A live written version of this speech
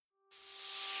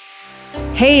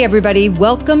Hey everybody,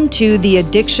 welcome to the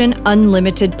Addiction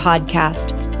Unlimited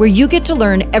podcast, where you get to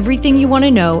learn everything you want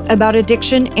to know about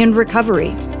addiction and recovery.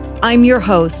 I'm your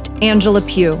host, Angela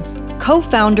Pugh,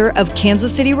 co-founder of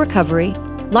Kansas City Recovery,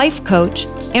 life coach,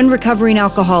 and recovering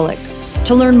alcoholic.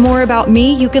 To learn more about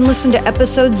me, you can listen to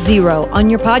episode 0 on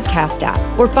your podcast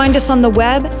app or find us on the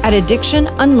web at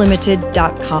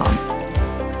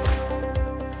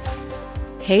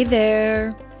addictionunlimited.com. Hey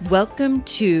there. Welcome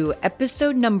to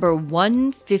episode number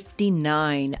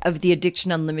 159 of the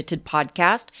Addiction Unlimited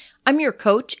podcast. I'm your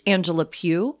coach, Angela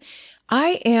Pugh.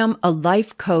 I am a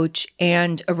life coach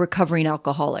and a recovering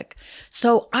alcoholic.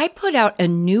 So I put out a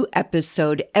new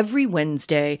episode every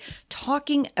Wednesday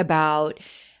talking about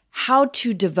how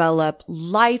to develop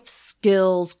life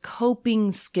skills,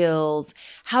 coping skills,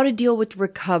 how to deal with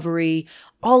recovery,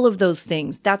 all of those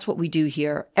things. That's what we do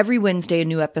here. Every Wednesday, a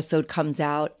new episode comes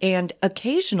out, and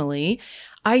occasionally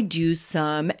I do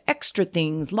some extra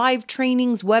things, live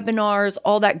trainings, webinars,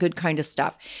 all that good kind of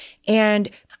stuff. And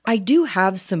I do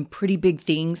have some pretty big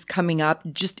things coming up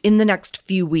just in the next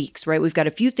few weeks, right? We've got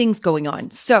a few things going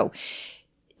on. So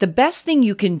the best thing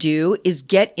you can do is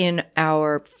get in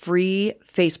our free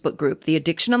Facebook group, the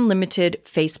Addiction Unlimited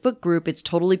Facebook group. It's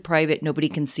totally private. Nobody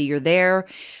can see you're there.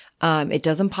 It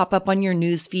doesn't pop up on your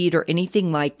news feed or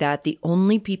anything like that. The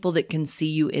only people that can see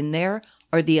you in there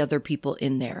are the other people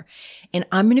in there. And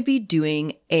I'm going to be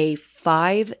doing a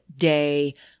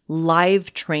 5-day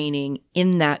live training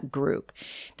in that group.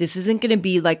 This isn't going to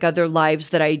be like other lives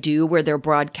that I do where they're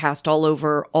broadcast all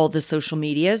over all the social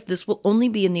medias. This will only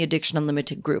be in the Addiction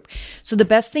Unlimited group. So the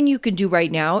best thing you can do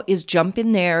right now is jump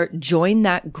in there, join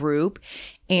that group,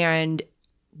 and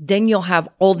then you'll have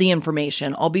all the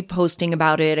information. I'll be posting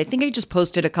about it. I think I just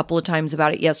posted a couple of times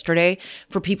about it yesterday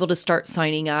for people to start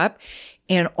signing up.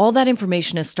 And all that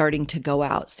information is starting to go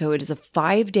out. So it is a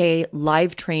 5-day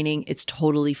live training. It's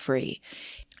totally free.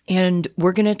 And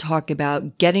we're going to talk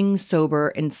about getting sober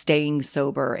and staying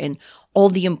sober and all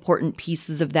the important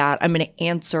pieces of that. I'm going to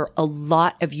answer a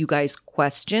lot of you guys'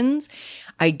 questions.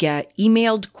 I get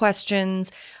emailed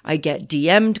questions. I get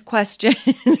DM'd questions.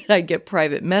 I get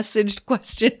private messaged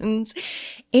questions.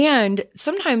 And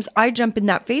sometimes I jump in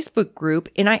that Facebook group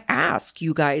and I ask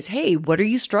you guys, hey, what are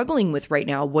you struggling with right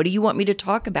now? What do you want me to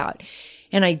talk about?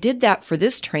 And I did that for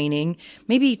this training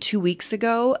maybe 2 weeks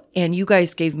ago, and you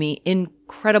guys gave me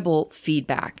incredible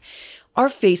feedback. Our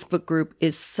Facebook group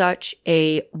is such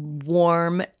a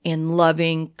warm and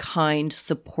loving, kind,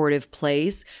 supportive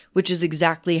place, which is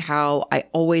exactly how I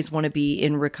always want to be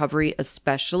in recovery,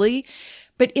 especially,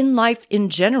 but in life in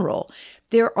general.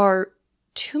 There are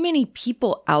too many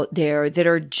people out there that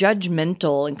are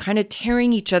judgmental and kind of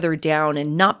tearing each other down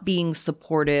and not being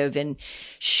supportive and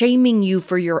shaming you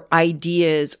for your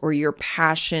ideas or your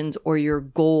passions or your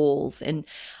goals. And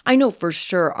I know for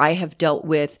sure I have dealt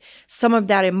with some of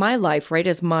that in my life, right?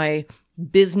 As my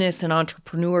business and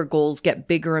entrepreneur goals get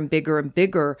bigger and bigger and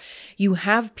bigger, you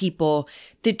have people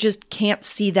that just can't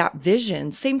see that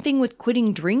vision. Same thing with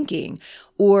quitting drinking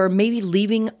or maybe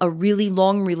leaving a really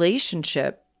long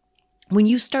relationship. When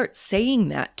you start saying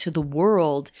that to the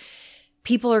world,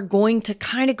 people are going to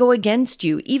kind of go against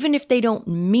you, even if they don't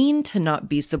mean to not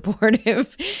be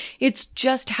supportive. It's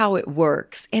just how it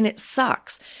works, and it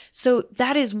sucks. So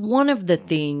that is one of the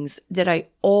things that I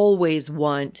always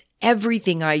want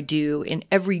everything I do in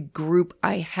every group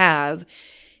I have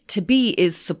to be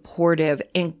is supportive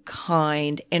and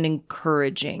kind and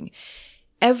encouraging.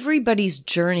 Everybody's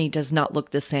journey does not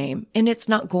look the same, and it's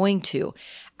not going to.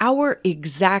 Our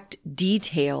exact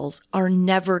details are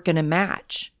never going to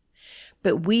match,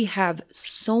 but we have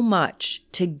so much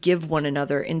to give one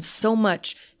another and so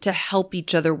much to help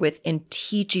each other with and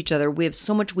teach each other. We have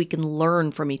so much we can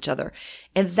learn from each other.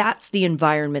 And that's the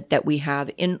environment that we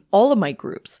have in all of my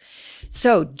groups.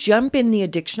 So jump in the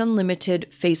Addiction Unlimited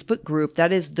Facebook group.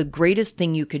 That is the greatest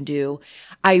thing you can do.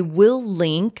 I will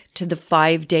link to the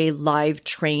 5-day live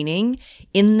training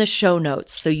in the show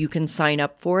notes so you can sign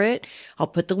up for it. I'll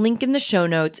put the link in the show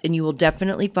notes, and you will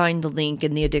definitely find the link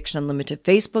in the Addiction Unlimited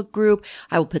Facebook group.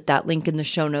 I will put that link in the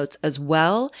show notes as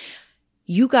well.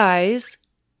 You guys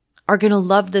are going to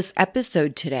love this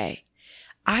episode today.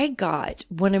 I got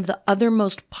one of the other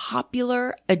most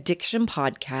popular addiction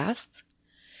podcasts.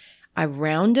 I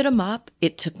rounded them up.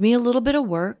 It took me a little bit of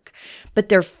work, but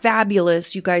they're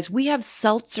fabulous. You guys, we have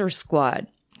Seltzer Squad,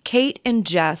 Kate and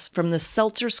Jess from the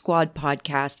Seltzer Squad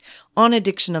podcast on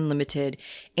Addiction Unlimited,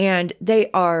 and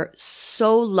they are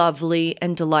so lovely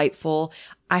and delightful.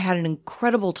 I had an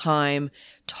incredible time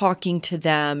talking to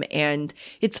them, and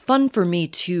it's fun for me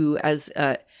too as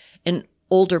an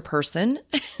older person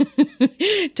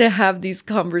to have these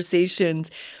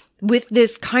conversations. with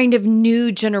this kind of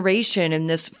new generation and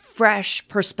this fresh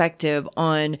perspective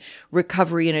on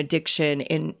recovery and addiction.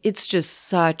 And it's just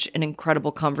such an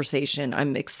incredible conversation.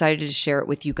 I'm excited to share it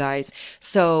with you guys.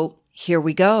 So here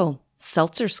we go.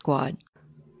 Seltzer Squad.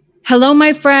 Hello,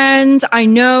 my friends. I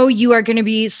know you are going to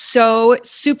be so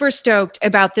super stoked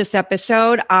about this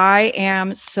episode. I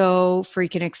am so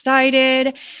freaking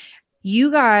excited.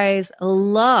 You guys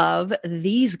love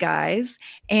these guys,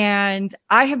 and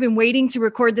I have been waiting to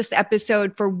record this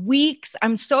episode for weeks.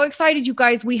 I'm so excited, you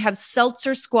guys. We have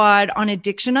Seltzer Squad on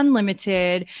Addiction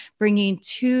Unlimited, bringing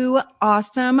two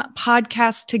awesome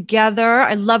podcasts together.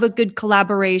 I love a good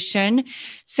collaboration.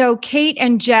 So Kate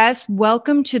and Jess,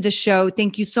 welcome to the show.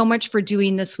 Thank you so much for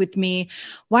doing this with me.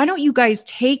 Why don't you guys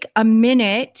take a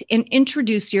minute and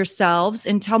introduce yourselves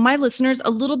and tell my listeners a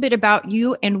little bit about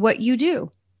you and what you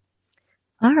do?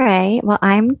 All right. Well,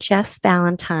 I'm Jess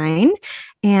Valentine,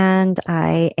 and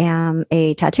I am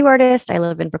a tattoo artist. I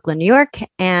live in Brooklyn, New York,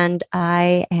 and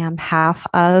I am half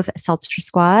of Seltzer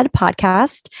Squad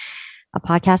podcast, a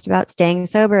podcast about staying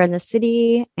sober in the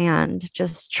city and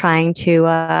just trying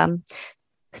to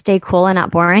stay cool and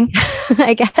not boring,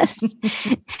 I guess.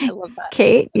 I love that.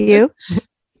 Kate, you?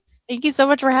 Thank you so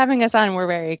much for having us on. We're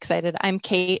very excited. I'm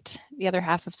Kate, the other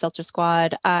half of Seltzer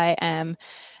Squad. I am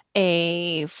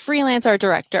a freelance art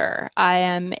director. I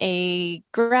am a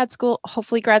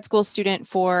hopefully grad school student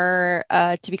for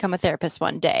to become a therapist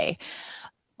one day.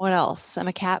 What else? I'm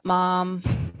a cat mom,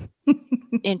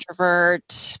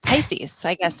 introvert, Pisces.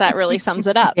 I guess that really sums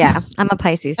it up. Yeah, I'm a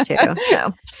Pisces too.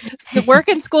 So. The work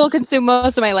and school consume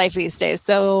most of my life these days,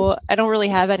 so I don't really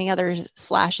have any other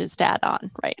slashes to add on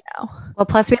right now. Well,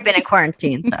 plus we've been in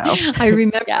quarantine, so I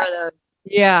remember those.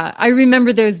 Yeah, I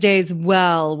remember those days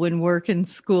well when work and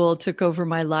school took over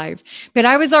my life. But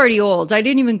I was already old. I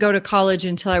didn't even go to college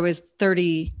until I was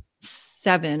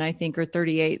 37, I think, or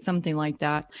 38, something like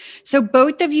that. So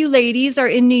both of you ladies are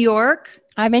in New York.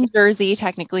 I'm in Jersey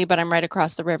technically, but I'm right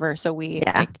across the river. So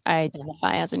I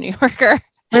identify as a New Yorker.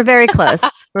 We're very close.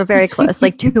 We're very close,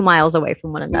 like 2 miles away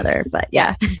from one another. But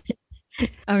yeah.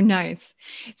 Oh, nice.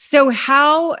 So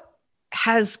how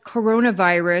has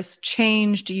coronavirus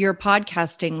changed your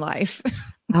podcasting life?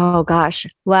 Oh gosh.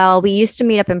 Well, we used to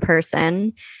meet up in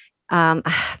person. How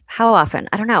often?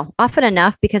 I don't know. Often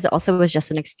enough, because it also was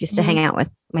just an excuse to hang out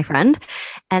with my friend.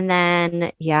 And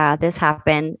then, this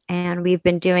happened, and we've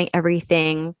been doing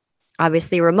everything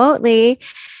obviously remotely,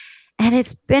 and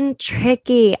it's been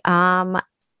tricky. No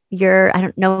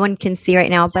one can see right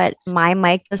now, but my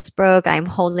mic just broke. I'm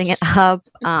holding it up.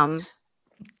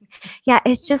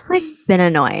 It's just like been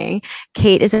annoying.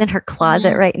 Kate is in her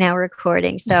closet right now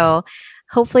recording. So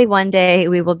hopefully one day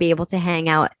we will be able to hang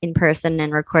out in person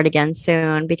and record again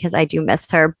soon, because I do miss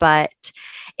her. But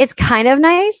it's kind of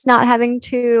nice not having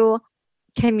to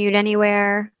commute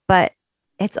anywhere, but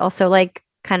it's also like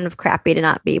kind of crappy to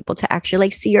not be able to actually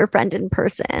like see your friend in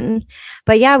person.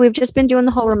 But we've just been doing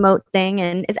the whole remote thing,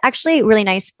 and it's actually really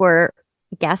nice for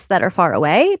guests that are far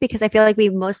away, because I feel like we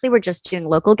mostly were just doing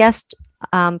local guests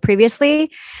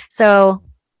previously. So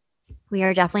we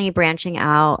are definitely branching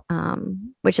out,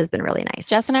 which has been really nice.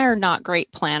 Jess and I are not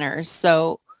great planners,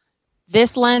 so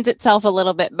this lends itself a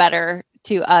little bit better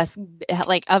to us,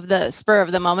 like of the spur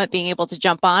of the moment, being able to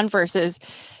jump on, versus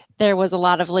there was a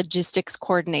lot of logistics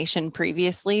coordination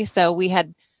previously. So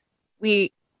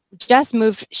Jess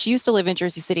moved. She used to live in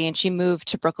Jersey City, and she moved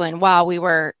to Brooklyn while we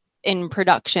were in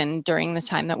production during the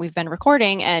time that we've been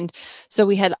recording. And so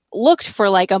we had looked for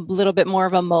like a little bit more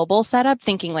of a mobile setup,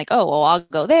 thinking like, oh, well, I'll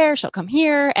go there, she'll come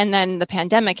here. And then the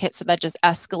pandemic hit. So that just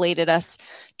escalated us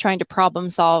trying to problem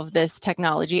solve this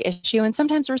technology issue. And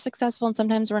sometimes we're successful and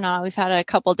sometimes we're not. We've had a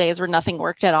couple of days where nothing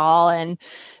worked at all, and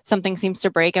something seems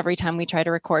to break every time we try to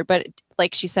record. But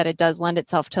like she said, it does lend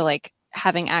itself to like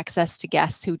having access to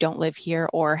guests who don't live here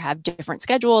or have different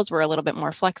schedules. We're a little bit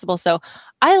more flexible. So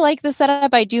I like the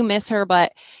setup. I do miss her,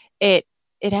 but it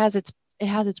has its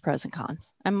pros and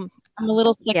cons. I'm a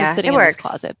little sick of sitting in this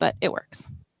closet, but it works.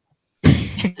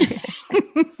 It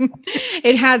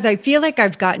has. I feel like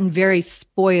I've gotten very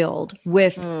spoiled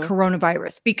with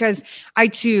coronavirus, because I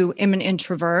too am an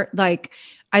introvert. Like,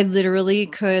 I literally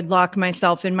could lock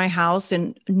myself in my house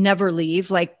and never leave.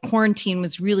 Like, quarantine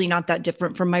was really not that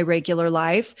different from my regular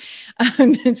life.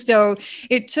 And so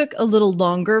it took a little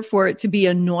longer for it to be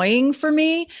annoying for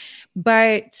me.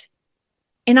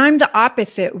 And I'm the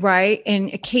opposite, right? And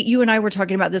Kate, you and I were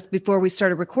talking about this before we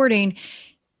started recording,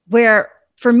 where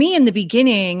for me in the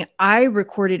beginning, I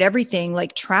recorded everything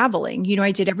like traveling.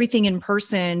 I did everything in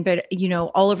person, but,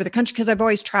 all over the country, because I've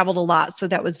always traveled a lot. So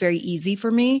that was very easy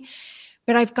for me.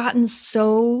 But I've gotten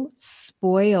so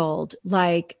spoiled,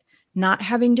 like not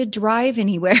having to drive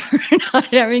anywhere, not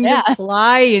having Yeah. to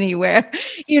fly anywhere.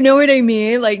 You know what I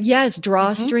mean? Like, yes,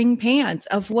 drawstring pants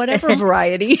of whatever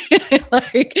variety.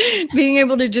 Like being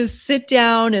able to just sit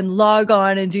down and log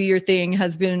on and do your thing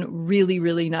has been really,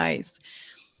 really nice.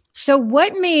 So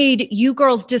what made you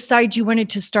girls decide you wanted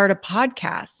to start a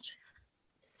podcast?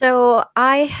 So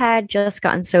I had just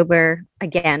gotten sober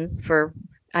again for,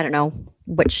 I don't know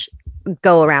which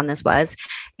go around this was.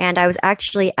 And I was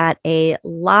actually at a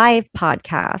live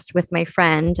podcast with my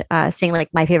friend saying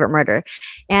like my favorite murder.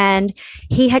 And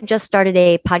he had just started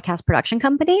a podcast production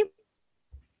company.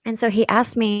 And so he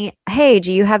asked me, hey,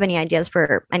 do you have any ideas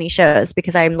for any shows?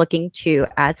 Because I'm looking to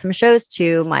add some shows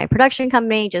to my production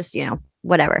company, just,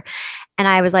 whatever. And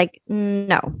I was like,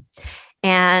 no.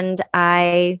 And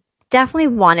I definitely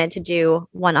wanted to do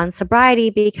one on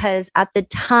sobriety because at the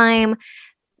time,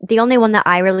 the only one that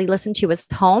I really listened to was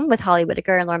Home with Holly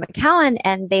Whitaker and Laura McCowan,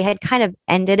 and they had kind of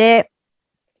ended it,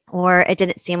 or it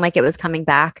didn't seem like it was coming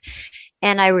back.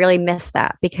 And I really missed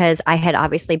that because I had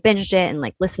obviously binged it and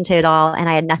like listened to it all, and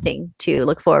I had nothing to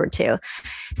look forward to.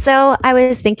 So I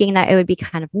was thinking that it would be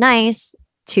kind of nice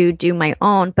to do my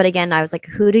own. But again, I was like,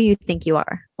 who do you think you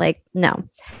are? Like, no.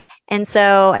 And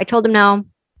so I told him no,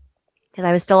 because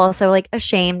I was still also like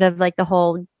ashamed of like the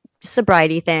whole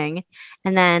sobriety thing.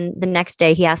 And then the next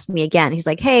day he asked me again. He's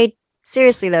like, hey,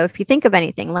 seriously though, if you think of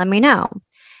anything, let me know.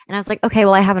 And I was like, okay,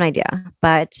 well, I have an idea,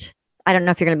 but I don't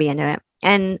know if you're going to be into it.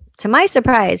 And to my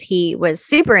surprise, he was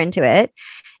super into it.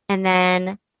 And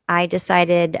then I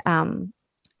decided,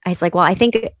 I was like, well, I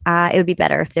think it would be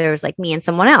better if there was like me and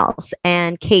someone else.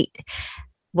 And Kate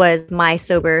was my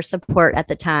sober support at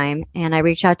the time. And I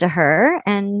reached out to her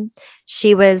and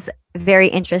she was very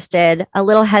interested, a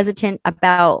little hesitant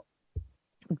about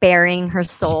bearing her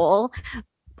soul,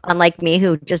 unlike me,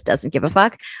 who just doesn't give a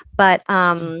fuck. But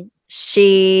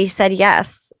she said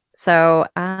yes. So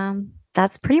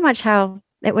that's pretty much how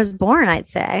it was born, I'd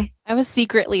say. I was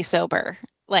secretly sober.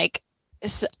 Like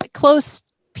close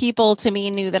people to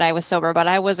me knew that I was sober, but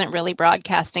I wasn't really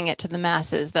broadcasting it to the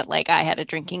masses that like I had a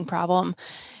drinking problem.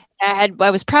 I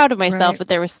was proud of myself, but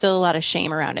there was still a lot of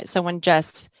shame around it. So when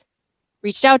Jess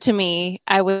reached out to me,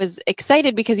 I was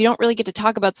excited because you don't really get to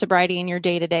talk about sobriety in your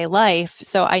day-to-day life.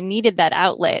 So I needed that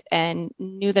outlet and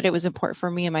knew that it was important for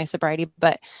me and my sobriety,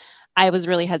 but I was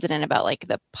really hesitant about like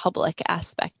the public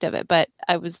aspect of it. But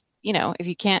I was, if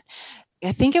you can't,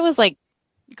 I think it was like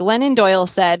Glennon Doyle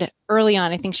said early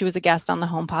on, I think she was a guest on the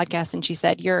Home podcast, and she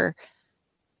said, your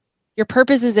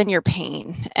purpose is in your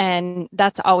pain. And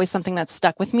that's always something that's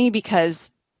stuck with me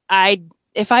because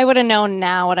if I would have known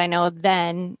now what I know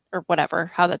then, or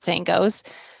whatever, how that saying goes,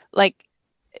 like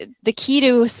the key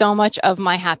to so much of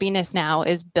my happiness now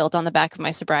is built on the back of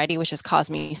my sobriety, which has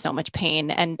caused me so much pain.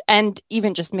 And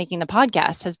even just making the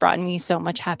podcast has brought me so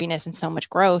much happiness and so much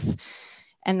growth.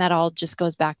 And that all just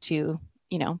goes back to,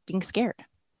 being scared.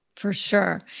 For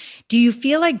sure. Do you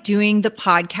feel like doing the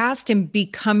podcast and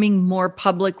becoming more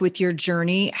public with your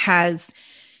journey has,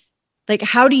 like,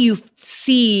 how do you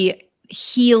see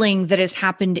healing that has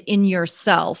happened in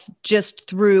yourself just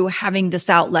through having this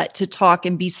outlet to talk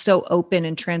and be so open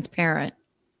and transparent?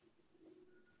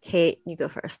 Kate, you go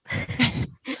first.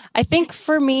 I think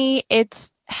for me,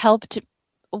 it's helped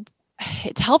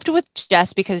with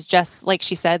Jess because Jess, like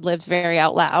she said, lives very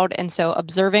out loud. And so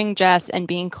observing Jess and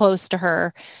being close to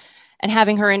her and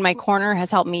having her in my corner has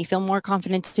helped me feel more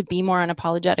confident to be more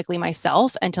unapologetically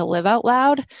myself and to live out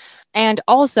loud. And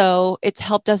also it's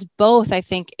helped us both, I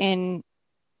think,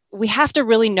 we have to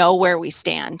really know where we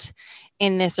stand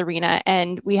in this arena,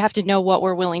 and we have to know what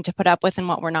we're willing to put up with and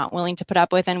what we're not willing to put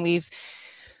up with. And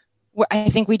I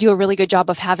think we do a really good job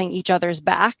of having each other's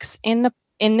backs in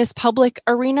this public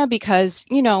arena because,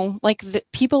 like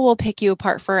people will pick you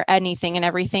apart for anything and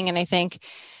everything. And I think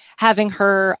having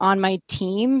her on my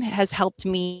team has helped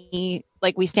me,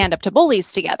 like we stand up to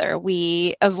bullies together.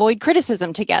 We avoid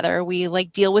criticism together. We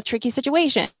like deal with tricky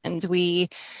situations. We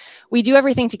do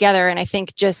everything together. And I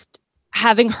think just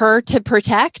having her to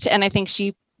protect, and I think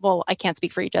I can't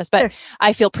speak for you, Jess, but sure.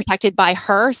 I feel protected by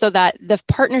her so that the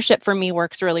partnership for me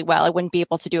works really well. I wouldn't be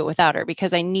able to do it without her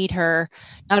because I need her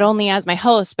not only as my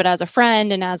host, but as a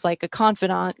friend and as like a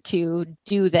confidant to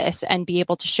do this and be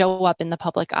able to show up in the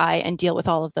public eye and deal with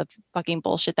all of the fucking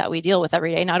bullshit that we deal with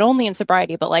every day, not only in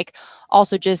sobriety, but like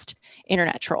also just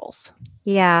internet trolls.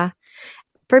 Yeah.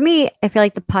 For me, I feel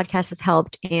like the podcast has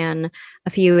helped in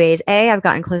a few ways. A, I've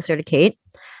gotten closer to Kate.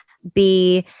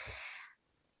 B,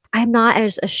 I'm not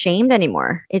as ashamed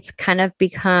anymore. It's kind of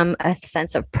become a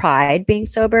sense of pride being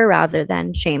sober rather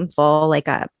than shameful. Like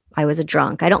I was a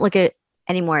drunk. I don't look at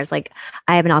anymore as like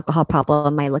I have an alcohol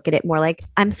problem. I look at it more like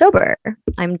I'm sober.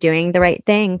 I'm doing the right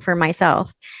thing for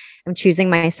myself. I'm choosing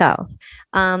myself.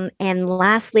 And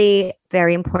lastly,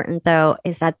 very important though,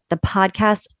 is that the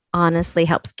podcast honestly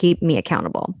helps keep me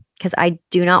accountable because I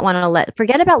do not want to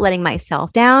forget about letting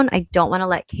myself down. I don't want to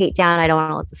let Kate down. I don't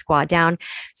want to let the squad down.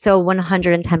 So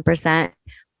 110%,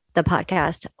 the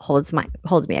podcast holds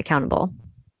me accountable.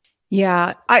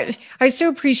 Yeah. I so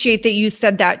appreciate that you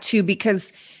said that too,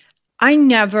 because I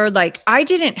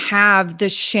didn't have the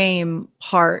shame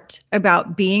part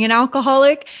about being an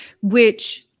alcoholic,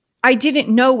 which I didn't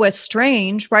know was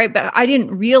strange, right? But I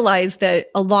didn't realize that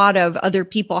a lot of other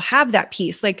people have that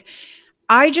piece. Like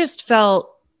I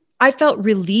felt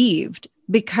relieved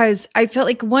because I felt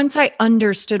like once I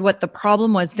understood what the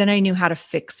problem was, then I knew how to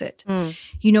fix it.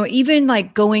 Even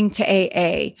like going to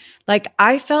AA, like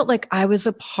I felt like I was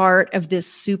a part of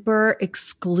this super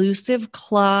exclusive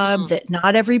club that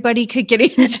not everybody could get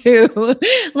into.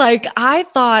 Like I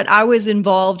thought I was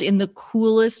involved in the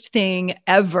coolest thing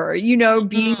ever,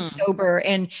 being sober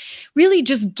and really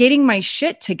just getting my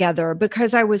shit together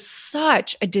because I was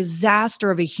such a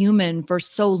disaster of a human for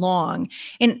so long.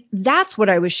 And that's what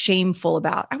I was shameful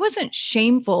about. I wasn't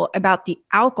shameful about the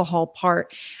alcohol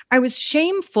part. I was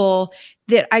shameful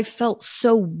that I felt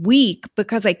so weak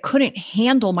because I couldn't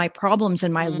handle my problems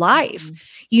in my life,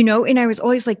 and I was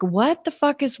always like, what the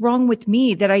fuck is wrong with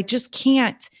me that I just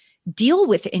can't deal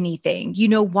with anything?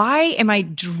 Why am I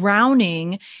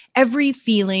drowning every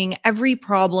feeling, every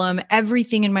problem,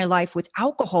 everything in my life with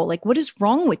alcohol? Like, what is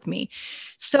wrong with me?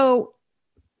 So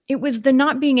it was the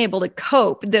not being able to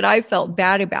cope that I felt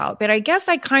bad about. But I guess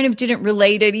I kind of didn't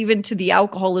relate it even to the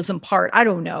alcoholism part. I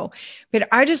don't know. But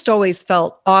I just always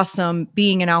felt awesome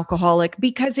being an alcoholic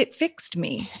because it fixed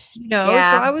me,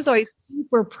 Yeah. So I was always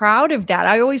super proud of that.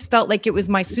 I always felt like it was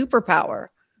my superpower.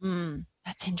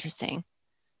 That's interesting.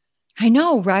 I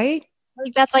know, right?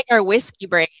 Like that's like our whiskey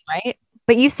brain, right?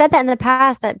 But you said that in the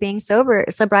past that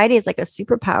sobriety is like a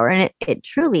superpower. And it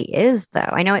truly is, though.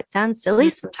 I know it sounds silly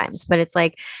sometimes, but it's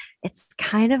like, it's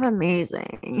kind of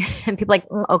amazing. And people like,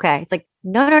 okay. It's like,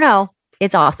 no,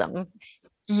 it's awesome.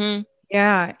 Mm-hmm.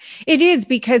 Yeah, it is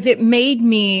because it made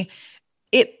me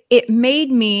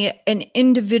an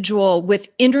individual with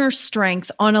inner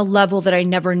strength on a level that I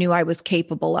never knew I was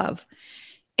capable of.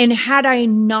 And had I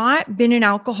not been an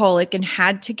alcoholic and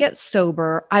had to get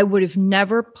sober, I would have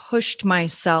never pushed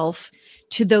myself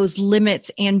to those limits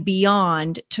and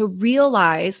beyond to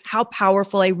realize how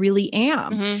powerful I really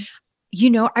am.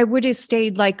 I would have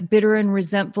stayed like bitter and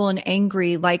resentful and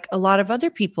angry like a lot of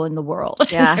other people in the world.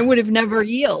 Yeah. I would have never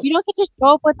healed. You don't get to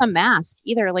show up with a mask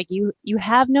either. Like you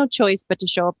have no choice but to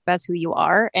show up as who you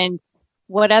are. And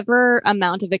whatever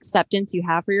amount of acceptance you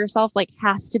have for yourself, like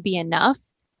has to be enough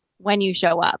when you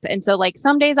show up. And so like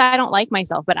some days I don't like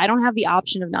myself, but I don't have the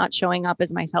option of not showing up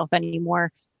as myself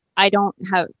anymore.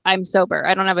 I'm sober.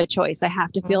 I don't have a choice. I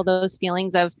have to feel those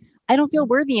feelings of, I don't feel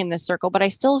worthy in this circle, but I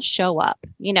still show up.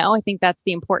 I think that's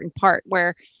the important part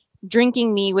where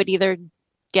drinking me would either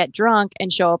get drunk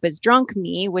and show up as drunk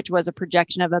me, which was a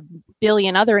projection of a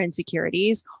billion other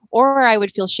insecurities, or I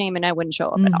would feel shame and I wouldn't show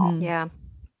up at all. Yeah.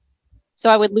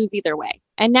 So I would lose either way.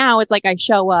 And now it's like I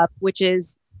show up, which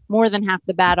is more than half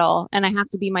the battle, and I have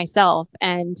to be myself.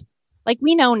 And like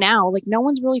we know now, like no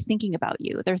one's really thinking about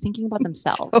you. They're thinking about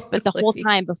themselves. Totally. But the whole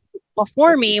time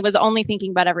before me was only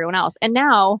thinking about everyone else. And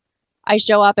now I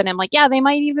show up and I'm like, yeah, they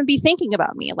might even be thinking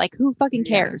about me. Like who fucking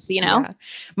cares, Yeah.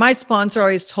 My sponsor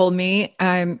always told me,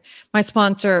 my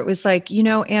sponsor was like,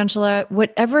 Angela,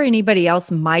 whatever anybody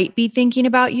else might be thinking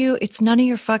about you, it's none of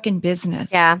your fucking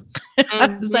business. Yeah. I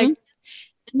was like,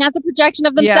 and that's a projection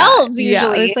of themselves usually.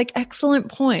 Yeah, it's like, excellent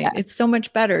point. Yeah. It's so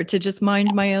much better to just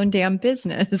mind my own damn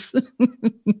business.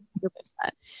 100%.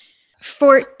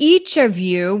 For each of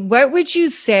you, what would you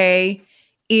say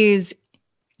is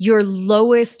your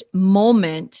lowest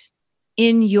moment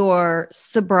in your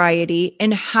sobriety,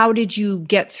 and how did you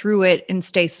get through it and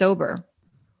stay sober?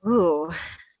 Ooh,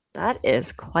 that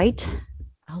is quite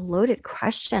a loaded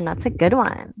question. That's a good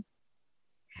one.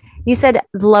 You said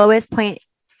the lowest point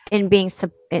in being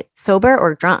sober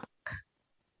or drunk?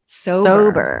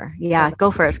 Sober. Yeah, sober.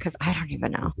 Go first because I don't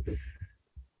even know.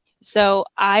 So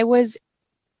I was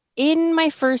in my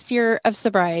first year of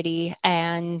sobriety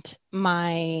and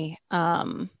my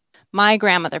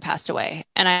grandmother passed away,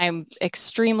 and I'm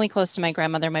extremely close to my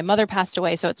grandmother. My mother passed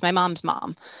away, so it's my mom's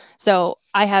mom. So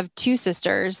I have two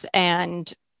sisters,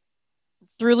 and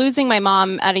through losing my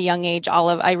mom at a young age,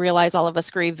 I realized all of us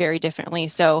grieve very differently.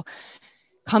 So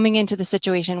coming into the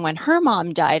situation when her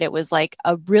mom died, it was like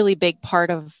a really big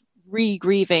part of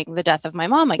re-grieving the death of my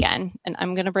mom again. And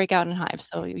I'm going to break out in hives.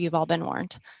 So you've all been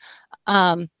warned.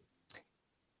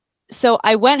 So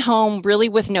I went home really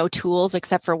with no tools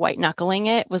except for white knuckling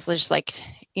it. Was just like,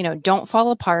 don't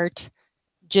fall apart,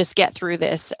 just get through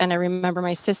this. And I remember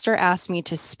my sister asked me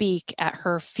to speak at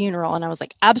her funeral, and I was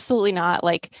like, absolutely not.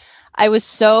 Like, I was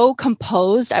so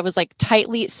composed. I was like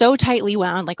so tightly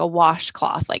wound, like a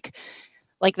washcloth, like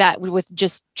that, with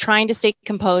just trying to stay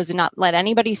composed and not let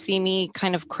anybody see me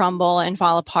kind of crumble and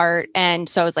fall apart. And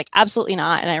so I was like, absolutely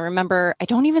not. And I remember, I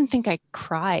don't even think I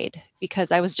cried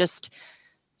because I was just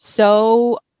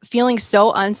feeling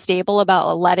so unstable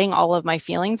about letting all of my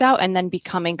feelings out and then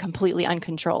becoming completely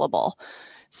uncontrollable.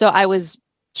 So I was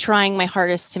trying my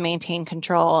hardest to maintain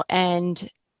control, and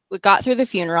we got through the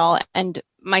funeral. And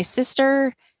my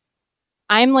sister,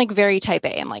 I'm like very type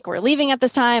A. I'm like, we're leaving at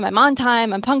this time. I'm on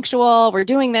time. I'm punctual. We're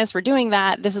doing this. We're doing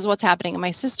that. This is what's happening. And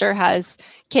my sister has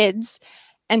kids.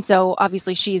 And so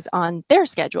obviously she's on their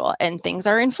schedule and things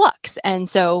are in flux. And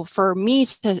so for me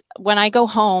when I go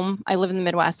home, I live in the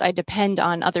Midwest, I depend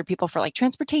on other people for like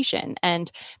transportation and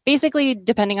basically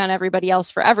depending on everybody else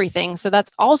for everything. So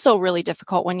that's also really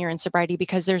difficult when you're in sobriety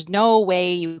because there's no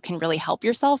way you can really help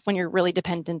yourself when you're really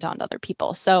dependent on other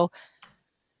people. So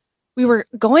we were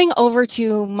going over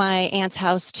to my aunt's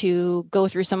house to go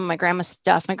through some of my grandma's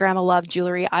stuff. My grandma loved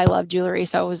jewelry. I love jewelry.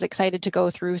 So I was excited to go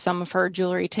through some of her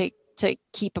jewelry to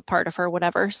keep a part of her,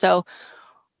 whatever. So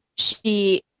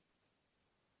she's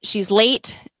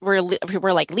late. We're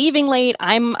like leaving late.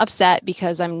 I'm upset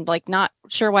because I'm like not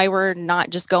sure why we're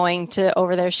not just going to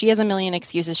over there. She has a million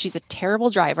excuses. She's a terrible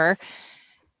driver.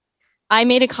 I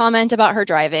made a comment about her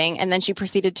driving, and then she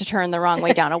proceeded to turn the wrong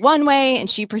way down a one-way, and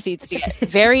she proceeds to get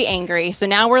very angry. So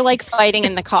now we're like fighting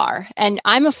in the car, and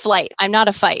I'm a flight. I'm not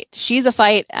a fight. She's a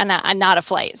fight, and I'm not a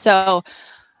flight. So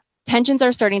tensions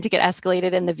are starting to get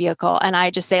escalated in the vehicle. And I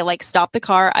just say, like, stop the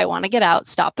car. I want to get out.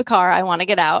 Stop the car. I want to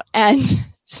get out. And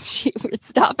she would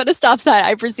stop at a stop sign.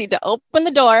 I proceed to open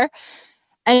the door,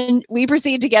 and we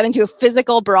proceed to get into a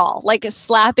physical brawl, like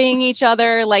slapping each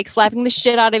other, like slapping the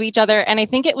shit out of each other. And I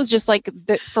think it was just like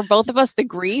for both of us, the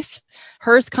grief,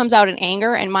 hers comes out in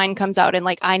anger and mine comes out in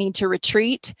like, I need to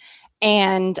retreat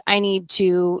and I need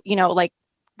to, like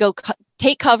go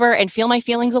take cover and feel my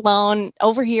feelings alone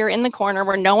over here in the corner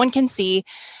where no one can see.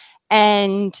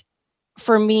 And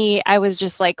for me, I was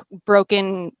just like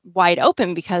broken wide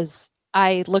open because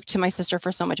I looked to my sister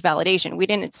for so much validation. We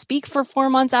didn't speak for 4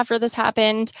 months after this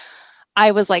happened.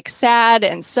 I was like sad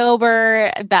and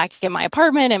sober back in my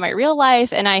apartment in my real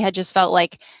life. And I had just felt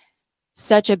like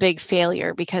such a big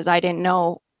failure because I didn't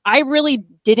know, I really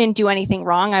didn't do anything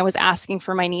wrong. I was asking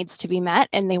for my needs to be met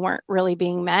and they weren't really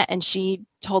being met. And she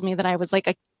told me that I was like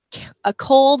a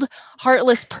cold,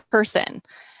 heartless person.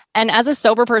 And as a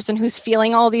sober person who's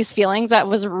feeling all these feelings, that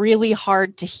was really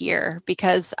hard to hear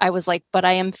because I was like, but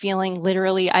I am feeling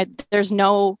literally, there's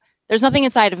nothing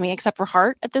inside of me except for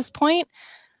heart at this point.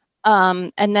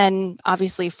 And then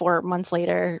obviously 4 months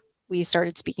later, we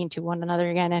started speaking to one another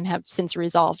again and have since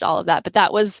resolved all of that. But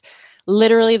that was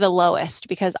literally the lowest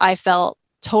because I felt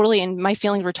totally, and my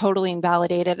feelings were totally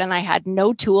invalidated and I had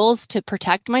no tools to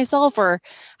protect myself or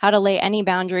how to lay any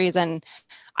boundaries. And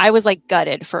I was like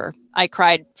gutted I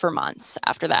cried for months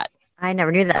after that. I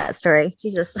never knew that story.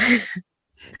 Jesus.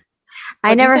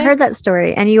 I never heard that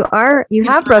story. And you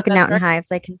have broken out in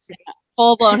hives, I can see.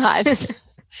 Full blown hives.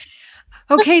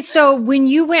 Okay. So when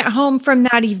you went home from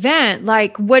that event,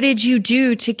 like what did you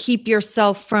do to keep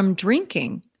yourself from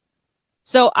drinking?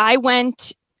 So I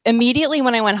went immediately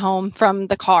when I went home from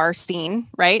the car scene,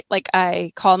 right? Like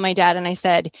I called my dad and I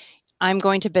said, I'm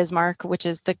going to Bismarck, which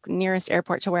is the nearest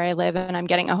airport to where I live, and I'm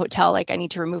getting a hotel. Like I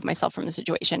need to remove myself from the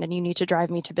situation and you need to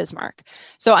drive me to Bismarck.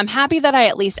 So I'm happy that I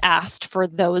at least asked for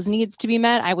those needs to be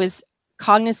met. I was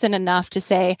cognizant enough to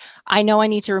say, I know I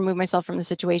need to remove myself from the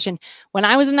situation. When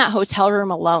I was in that hotel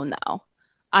room alone, though,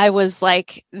 I was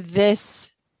like,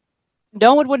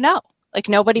 no one would know. Like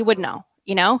nobody would know,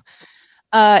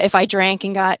 if I drank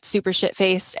and got super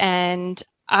shit-faced. And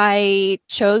I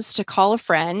chose to call a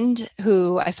friend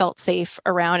who I felt safe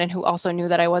around and who also knew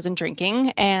that I wasn't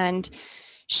drinking. And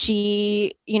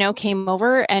she, came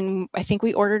over and I think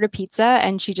we ordered a pizza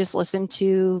and she just listened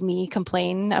to me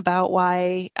complain about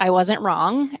why I wasn't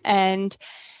wrong. And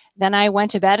then I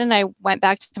went to bed and I went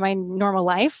back to my normal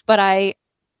life. But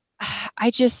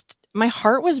my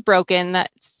heart was broken that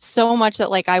so much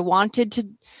that like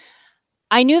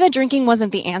I knew that drinking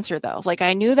wasn't the answer though. Like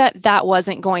I knew that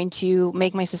wasn't going to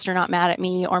make my sister not mad at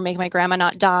me or make my grandma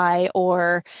not die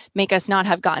or make us not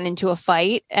have gotten into a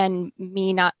fight and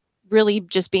me not really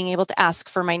just being able to ask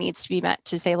for my needs to be met,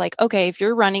 to say like, okay, if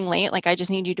you're running late, like I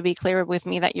just need you to be clear with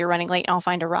me that you're running late and I'll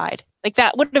find a ride. Like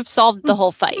that would have solved the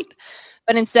whole fight.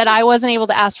 But instead I wasn't able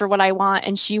to ask for what I want,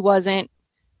 and she wasn't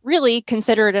really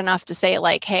considerate enough to say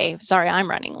like, hey, sorry, I'm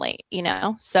running late,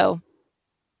 So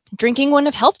drinking wouldn't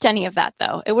have helped any of that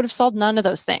though. It would have solved none of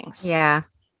those things. Yeah.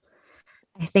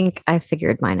 I think I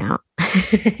figured mine out.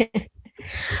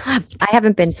 I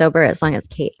haven't been sober as long as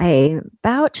Kate.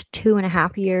 About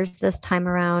 2.5 years this time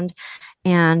around.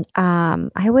 And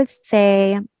I would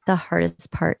say the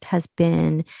hardest part has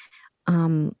been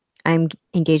I'm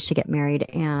engaged to get married,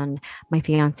 and my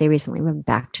fiance recently went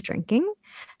back to drinking.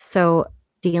 So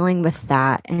dealing with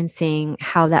that and seeing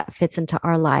how that fits into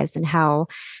our lives, and how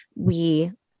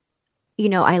we,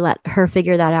 I let her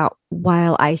figure that out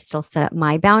while I still set up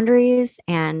my boundaries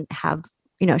and have,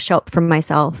 show up for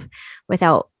myself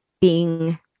without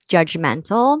being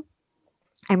judgmental.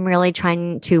 I'm really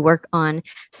trying to work on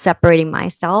separating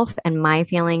myself and my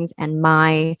feelings and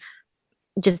my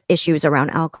just issues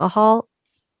around alcohol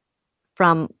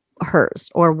from hers,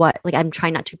 or what, like, I'm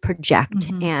trying not to project.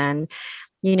 Mm-hmm. And,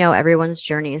 everyone's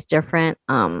journey is different.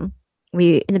 In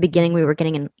the beginning, we were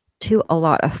getting into a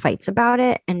lot of fights about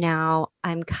it. And now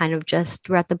I'm kind of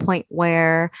we're at the point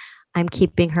where I'm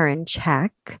keeping her in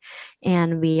check,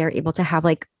 and we are able to have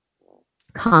like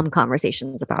calm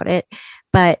conversations about it.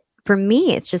 But for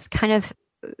me, it's just kind of,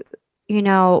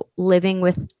 living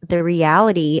with the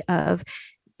reality of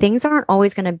things aren't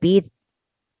always going to be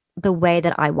the way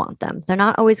that I want them. They're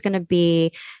not always going to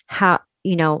be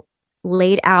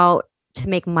laid out to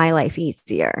make my life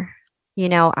easier.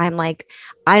 I'm like,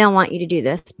 I don't want you to do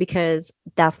this because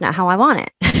that's not how I want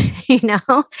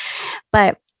it,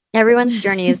 but everyone's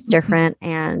journey is different,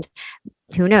 and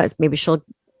who knows, maybe she'll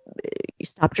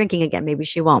stop drinking again. Maybe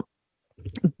she won't,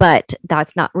 but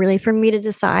that's not really for me to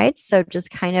decide. So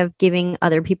just kind of giving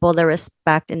other people the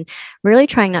respect and really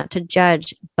trying not to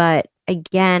judge, but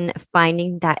again,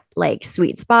 finding that like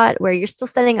sweet spot where you're still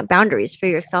setting up boundaries for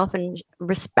yourself and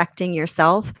respecting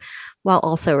yourself while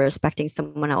also respecting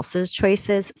someone else's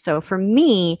choices. So for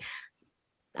me,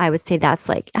 I would say that's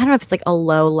like, I don't know if it's like a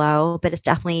low, but it's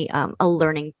definitely a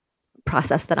learning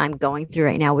process that I'm going through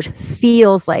right now, which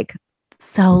feels like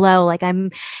so low. Like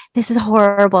this is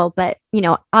horrible, but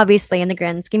obviously in the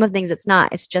grand scheme of things, it's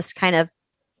not. It's just kind of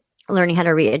learning how to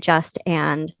readjust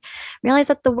and realize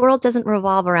that the world doesn't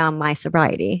revolve around my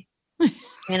sobriety,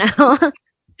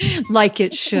 like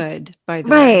it should, by the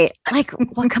way. Right. Like,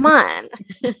 well, come on.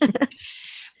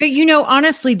 But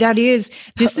honestly, this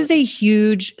is a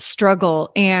huge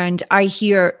struggle. And I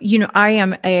hear,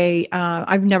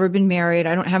 I've never been married.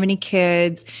 I don't have any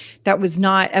kids. That was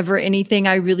not ever anything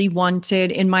I really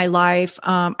wanted in my life.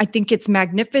 I think it's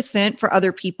magnificent for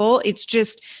other people. It's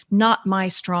just not my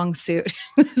strong suit.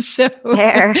 So,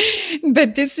 Fair.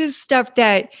 But this is stuff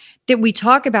that we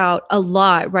talk about a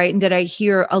lot, right? And that I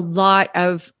hear a lot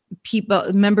of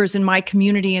people, members in my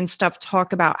community and stuff,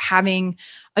 talk about having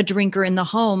a drinker in the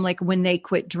home, like when they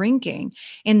quit drinking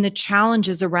and the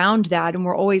challenges around that. And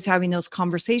we're always having those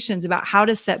conversations about how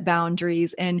to set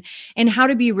boundaries and how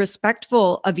to be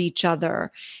respectful of each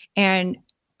other. And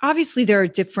obviously there are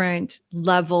different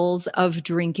levels of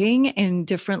drinking and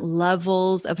different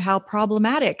levels of how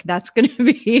problematic that's going to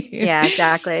be. Yeah,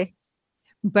 exactly.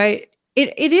 But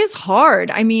it is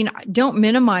hard. I mean, don't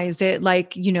minimize it.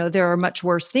 Like, there are much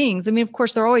worse things. I mean, of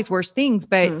course, there are always worse things,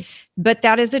 but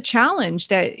that is a challenge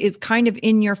that is kind of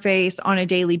in your face on a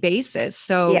daily basis.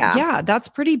 So yeah, that's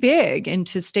pretty big. And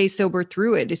to stay sober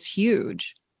through it is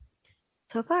huge.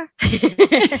 So far.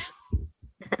 And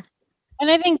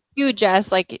I think you, Jess,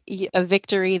 like a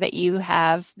victory that you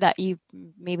have that you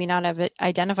maybe not have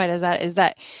identified as that is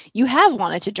that you have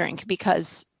wanted to drink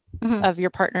because of your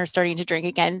partner starting to drink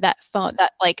again. That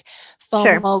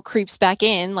FOMO creeps back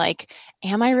in. Like,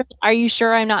 are you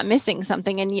sure I'm not missing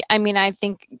something? And I mean, I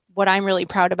think what I'm really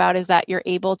proud about is that you're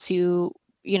able to,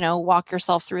 walk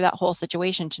yourself through that whole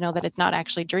situation to know that it's not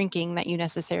actually drinking that you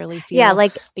necessarily feel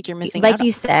like you're missing out like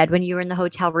you said, when you were in the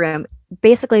hotel room,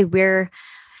 basically we're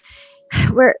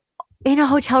in a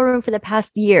hotel room for the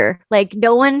past year. Like,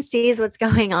 no one sees what's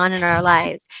going on in our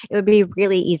lives. It would be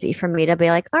really easy for me to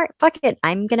be like, all right, fuck it.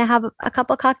 I'm going to have a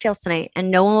couple cocktails tonight and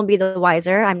no one will be the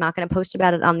wiser. I'm not going to post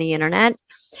about it on the internet.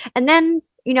 And then,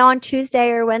 on Tuesday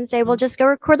or Wednesday, we'll just go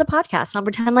record the podcast and I'll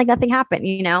pretend like nothing happened,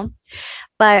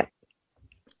 But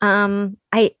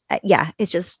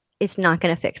it's not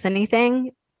going to fix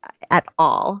anything at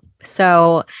all.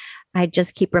 So I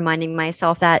just keep reminding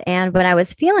myself that. And when I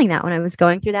was feeling that, when I was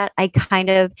going through that, I kind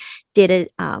of did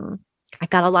it. I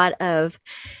got a lot of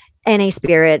NA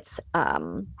spirits,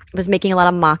 was making a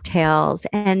lot of mocktails,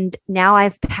 and now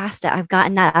I've passed it. I've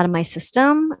gotten that out of my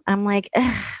system. I'm like,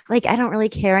 ugh, like I don't really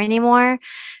care anymore.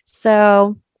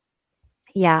 So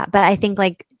yeah, but I think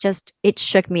like just it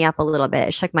shook me up a little bit.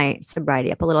 It shook my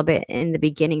sobriety up a little bit in the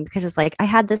beginning because it's like I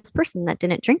had this person that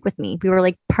didn't drink with me. We were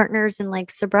like partners in like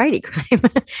sobriety crime.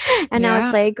 And now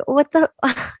it's like, what the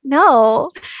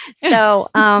no. So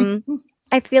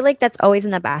I feel like that's always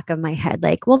in the back of my head.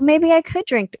 Like, well, maybe I could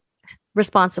drink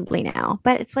responsibly now,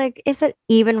 but it's like, is it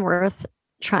even worth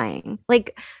trying?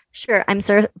 Like, sure, I'm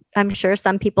sure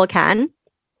some people can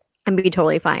and be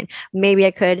totally fine. Maybe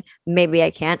I could, maybe I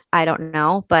can't. I don't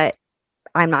know, but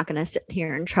I'm not going to sit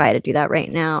here and try to do that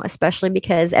right now, especially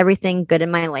because everything good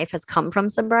in my life has come from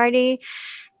sobriety.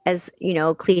 As you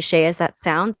know, cliche as that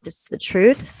sounds, it's the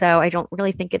truth. So I don't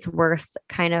really think it's worth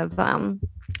kind of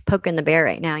poking the bear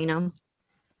right now, you know?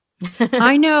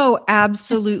 I know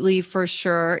absolutely for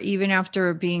sure. Even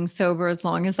after being sober as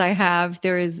long as I have,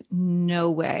 there is no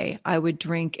way I would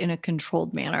drink in a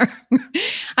controlled manner.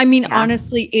 I mean,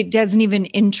 honestly, it doesn't even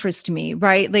interest me,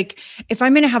 right? Like if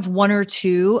I'm going to have one or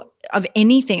two of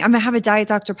anything, I'm going to have a Diet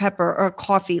Dr. Pepper or a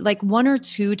coffee, like one or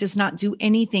two does not do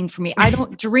anything for me. I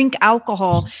don't drink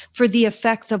alcohol for the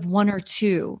effects of one or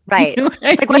two. Right. You know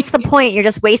it's like, what's the point? You're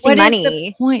just wasting money. What is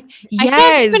the point?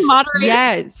 Yes.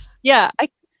 Yes. Yeah.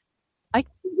 I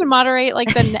can even moderate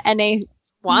like the NA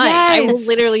wine. Yes. I will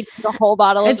literally drink a whole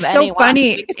bottle of NA wine. It's so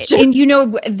funny. And you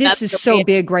know, this is so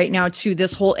big right now too.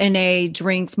 This whole NA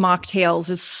drinks, mocktails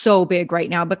is so big right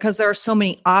now because there are so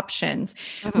many options.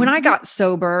 Mm-hmm. When I got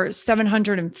sober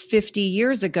 750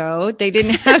 years ago, they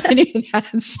didn't have any of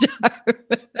that stuff.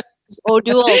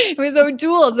 O'Doul's. It was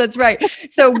O'Doul's. That's right.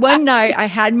 So one night I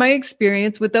had my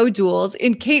experience with O'Doul's,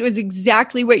 and Kate, was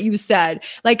exactly what you said.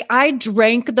 Like I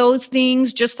drank those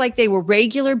things just like they were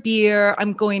regular beer.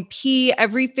 I'm going pee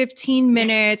every 15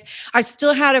 minutes. I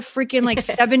still had a freaking like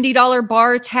 $70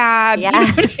 bar tab. Yes. You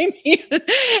know what I mean?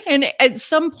 And at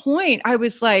some point I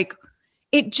was like,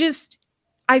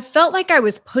 I felt like I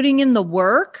was putting in the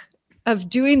work of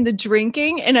doing the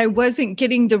drinking and I wasn't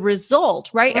getting the result,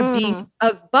 right? Of being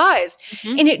of buzz.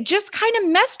 Mm-hmm. And it just kind of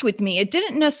messed with me. It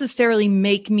didn't necessarily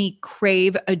make me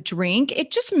crave a drink.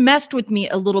 It just messed with me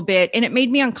a little bit and it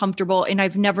made me uncomfortable. And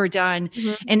I've never done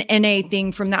an NA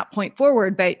thing from that point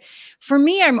forward. But for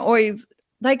me, I'm always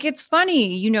like, it's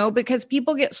funny, you know, because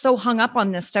people get so hung up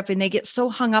on this stuff and they get so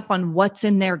hung up on what's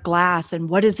in their glass and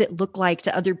what does it look like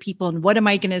to other people and what am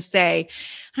I going to say?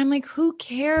 And I'm like, who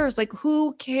cares? Like,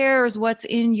 who cares what's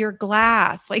in your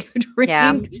glass? Like,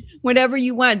 drink whatever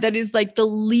you want. That is like the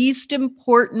least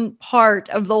important part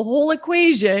of the whole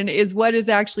equation is what is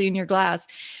actually in your glass.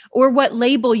 Or what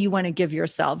label you want to give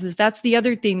yourself. Because that's the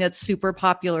other thing that's super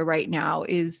popular right now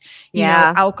is, you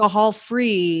know, alcohol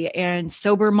free and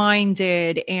sober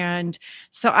minded. And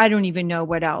so I don't even know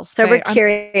what else. Sober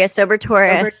curious, sober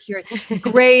tourist,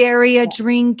 gray area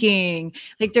drinking.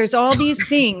 Like there's all these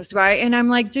things, right? And I'm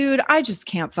like, dude, I just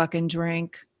can't fucking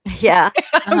drink. Yeah.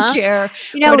 I don't care.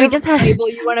 You know, whatever we just have label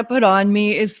you want to put on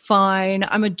me is fine.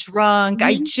 I'm a drunk.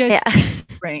 I just can't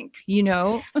drink, you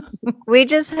know? We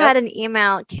just had an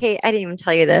email. Kate, I didn't even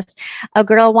tell you this. A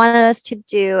girl wanted us to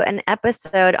do an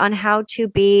episode on how to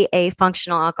be a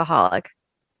functional alcoholic.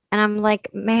 And I'm like,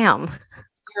 ma'am,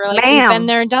 we've been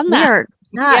there and done that.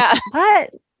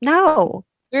 But no.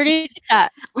 We already did that.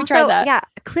 We tried that. Yeah.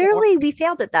 Clearly we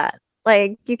failed at that.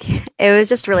 Like you can't, it was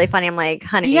just really funny. I'm like,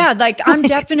 honey. Yeah, like I'm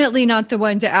definitely not the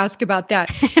one to ask about that.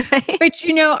 Right? But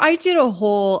you know, I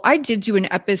did do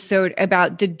an episode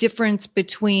about the difference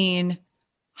between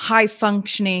high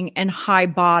functioning and high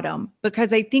bottom,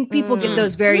 because I think people get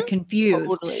those very confused.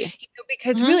 Totally. You know,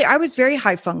 because really I was very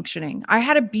high functioning. I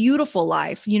had a beautiful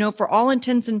life, you know, for all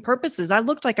intents and purposes. I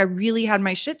looked like I really had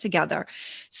my shit together.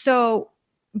 So,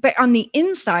 but on the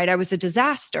inside, I was a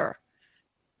disaster.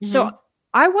 So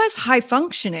I was high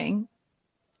functioning,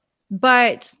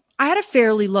 but I had a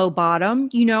fairly low bottom.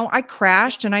 You know, I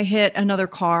crashed and I hit another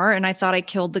car and I thought I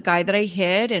killed the guy that I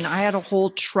hit. And I had a whole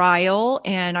trial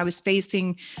and I was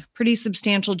facing pretty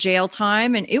substantial jail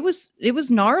time and it was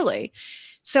gnarly.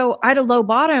 So I had a low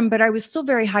bottom, but I was still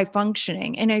very high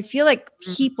functioning. And I feel like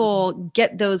people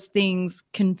get those things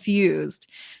confused.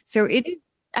 So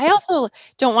I also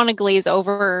don't want to glaze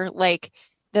over like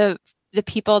the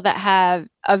people that have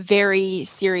a very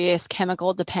serious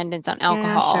chemical dependence on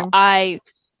alcohol. Yeah, sure. I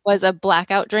was a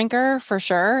blackout drinker for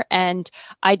sure. And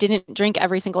I didn't drink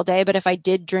every single day, but if I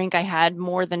did drink, I had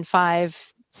more than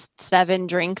 5-7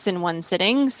 drinks in one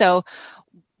sitting. So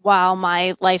while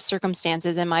my life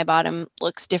circumstances and my bottom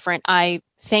looks different, I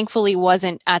thankfully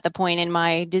wasn't at the point in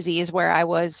my disease where I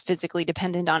was physically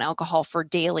dependent on alcohol for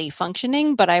daily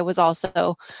functioning, but I was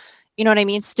also, you know what I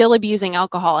mean, still abusing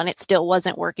alcohol and it still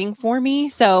wasn't working for me.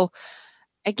 So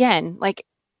again, like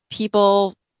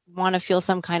people want to feel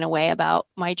some kind of way about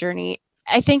my journey.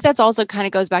 I think that's also kind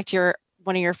of goes back to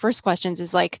one of your first questions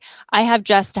is like, I have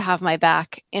Jess to have my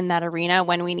back in that arena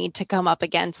when we need to come up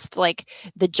against like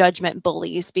the judgment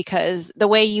bullies, because the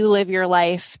way you live your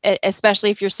life, especially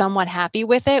if you're somewhat happy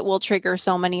with it, will trigger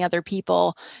so many other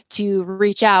people to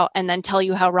reach out and then tell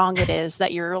you how wrong it is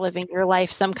that you're living your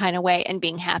life some kind of way and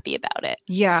being happy about it.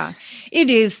 Yeah, it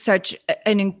is such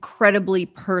an incredibly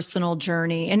personal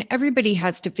journey, and everybody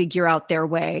has to figure out their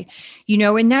way,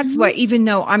 and that's why, even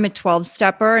though I'm a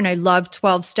 12-stepper and I love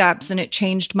 12 steps and it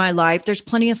changed my life, there's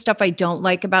plenty of stuff I don't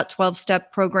like about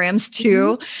 12-step programs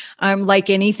too. Like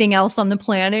anything else on the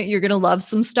planet, you're going to love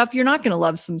some stuff, you're not going to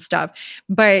love some stuff.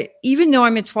 But even though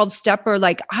I'm a 12-stepper,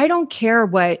 like I don't care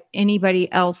what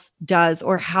anybody else does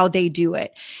or how they do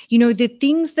it. The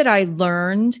things that I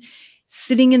learned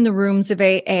sitting in the rooms of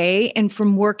AA and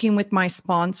from working with my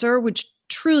sponsor, which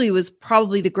truly was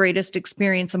probably the greatest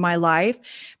experience of my life.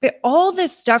 But all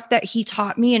this stuff that he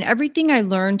taught me and everything I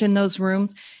learned in those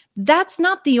rooms, that's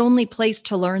not the only place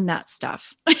to learn that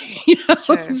stuff.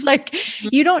 Sure. It's like,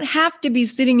 you don't have to be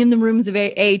sitting in the rooms of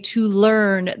AA to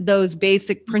learn those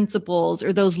basic principles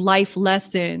or those life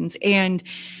lessons. And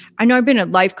I know I've been a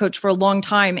life coach for a long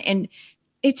time, and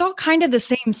it's all kind of the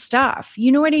same stuff.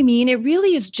 You know what I mean? It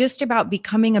really is just about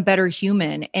becoming a better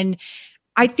human. And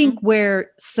I think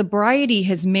where sobriety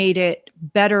has made it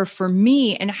better for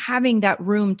me, and having that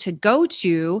room to go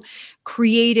to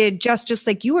created just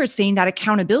like you were saying, that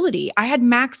accountability. I had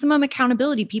maximum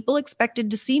accountability. People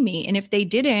expected to see me. And if they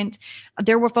didn't,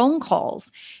 there were phone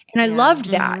calls. And I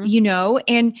loved that,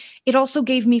 and it also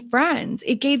gave me friends.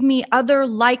 It gave me other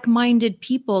like-minded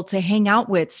people to hang out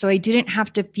with. So I didn't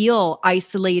have to feel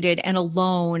isolated and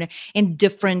alone and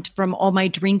different from all my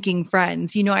drinking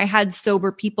friends. I had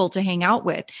sober people to hang out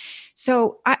with.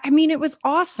 So, I mean, it was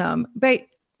awesome, but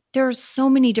there are so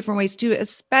many different ways to do it,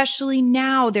 especially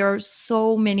now. There are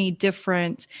so many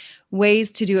different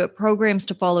ways to do it, programs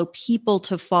to follow, people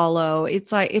to follow.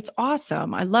 It's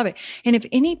awesome. I love it. And if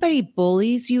anybody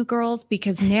bullies you girls,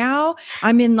 because now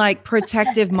I'm in like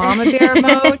protective mama bear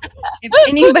mode, if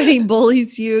anybody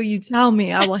bullies you, you tell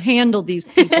me. I will handle these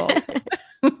people.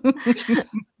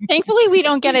 Thankfully, we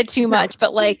don't get it too much,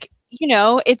 but like,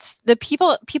 it's the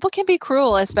people can be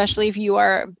cruel, especially if you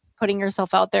are putting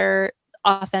yourself out there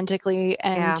authentically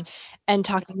and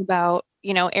talking about,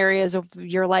 areas of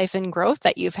your life and growth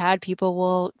that you've had. People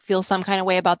will feel some kind of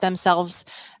way about themselves,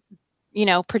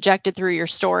 projected through your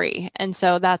story. And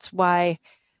so that's why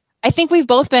I think we've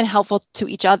both been helpful to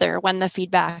each other when the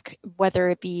feedback, whether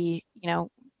it be,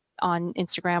 on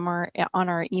Instagram or on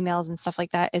our emails and stuff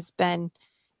like that, has been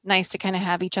nice to kind of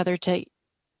have each other to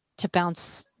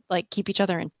bounce, like keep each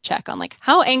other in check on like,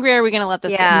 how angry are we going to let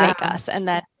this thing make us? And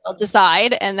then we'll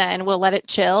decide, and then we'll let it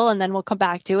chill, and then we'll come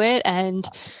back to it. And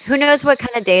who knows what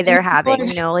kind of day they're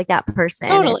having, like that person.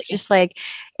 Totally. It's just like,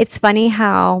 it's funny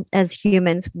how as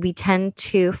humans, we tend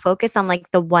to focus on like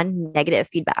the one negative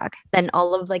feedback, then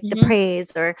all of like the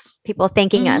praise or people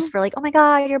thanking us for like, oh my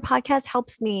God, your podcast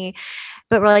helps me.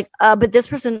 But we're like, but this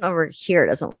person over here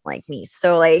doesn't like me.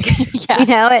 So like,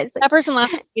 it's that person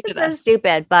last it's so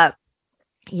stupid. But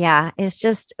yeah, it's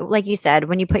just like you said,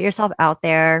 when you put yourself out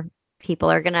there,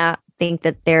 people are going to think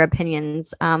that their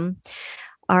opinions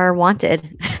are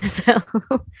wanted. So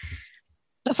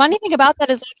the funny thing about that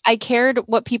is like, I cared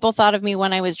what people thought of me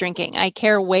when I was drinking. I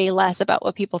care way less about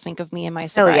what people think of me in my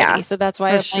sobriety. So that's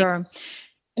why sure.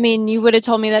 I mean, you would have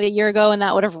told me that a year ago and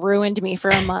that would have ruined me for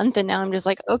a month. And now I'm just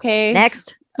like, okay,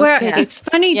 next. Well, it's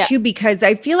funny too, because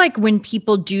I feel like when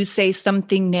people do say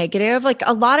something negative, like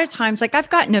a lot of times, like I've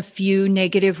gotten a few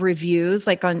negative reviews,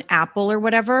 like on Apple or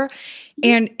whatever.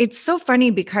 And it's so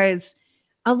funny because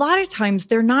a lot of times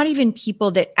they're not even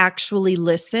people that actually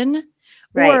listen.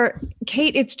 Right. Or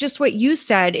Kate, it's just what you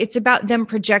said. It's about them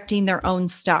projecting their own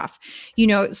stuff,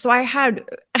 So I had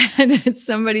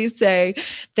somebody say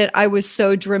that I was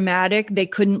so dramatic, they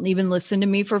couldn't even listen to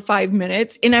me for 5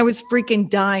 minutes. And I was freaking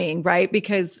dying, right?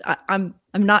 Because I'm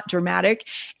not dramatic.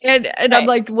 And right. I'm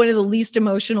like one of the least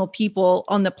emotional people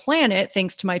on the planet,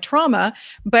 thanks to my trauma.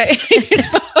 But,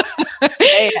 but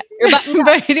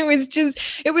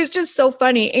it was just so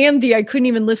funny. And I couldn't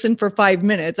even listen for 5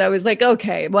 minutes. I was like,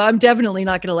 okay, well, I'm definitely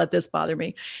not going to let this bother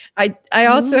me. I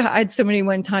also had somebody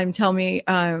one time tell me,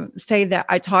 say that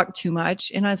I talk too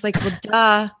much. And I was like, well,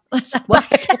 duh. That's why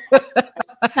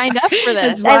I signed up for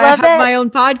this. I have my own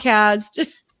podcast.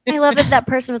 I love that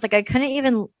person was like, I couldn't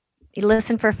even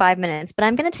listen for 5 minutes, but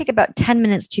I'm going to take about 10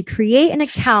 minutes to create an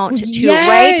account to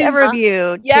write a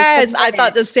review. Yes, I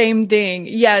thought the same thing.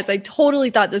 Yes, I totally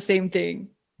thought the same thing.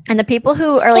 And the people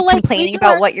who are like complaining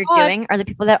about what you're doing are the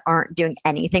people that aren't doing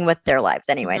anything with their lives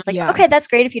anyway. It's like, okay, that's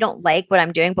great if you don't like what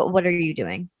I'm doing, but what are you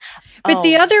doing? But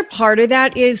the other part of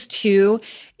that is too,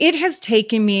 it has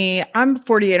taken me, I'm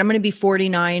 48, I'm going to be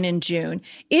 49 in June.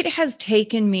 It has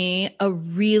taken me a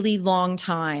really long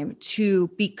time to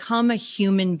become a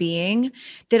human being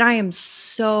that I am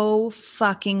so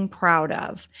fucking proud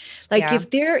of. Like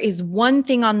if there is one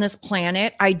thing on this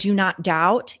planet I do not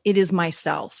doubt, it is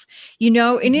myself,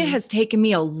 and it has taken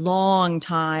me a long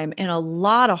time and a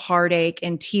lot of heartache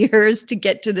and tears to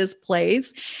get to this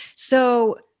place.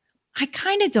 So I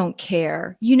kind of don't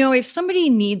care. If somebody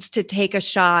needs to take a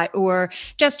shot or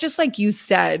just like you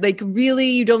said, like really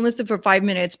you don't listen for 5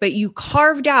 minutes, but you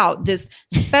carved out this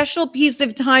special piece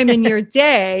of time in your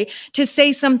day to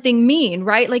say something mean,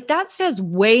 right? Like that says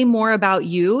way more about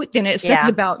you than it says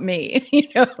about me,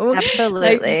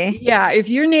 Absolutely. Like, if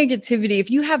your negativity,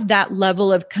 if you have that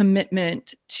level of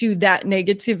commitment to that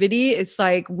negativity, it's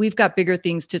like we've got bigger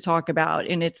things to talk about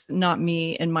and it's not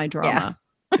me and my drama. Yeah.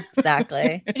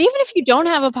 Exactly. But even if you don't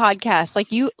have a podcast,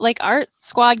 like our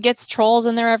squad gets trolls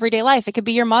in their everyday life. It could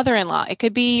be your mother-in-law. It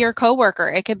could be your coworker.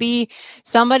 It could be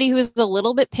somebody who's a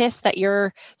little bit pissed that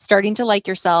you're starting to like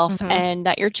yourself and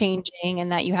that you're changing and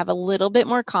that you have a little bit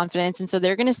more confidence. And so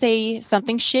they're going to say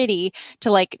something shitty to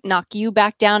like knock you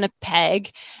back down a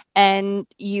peg. And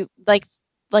you like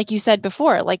you said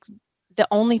before, like the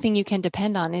only thing you can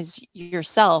depend on is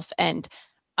yourself. And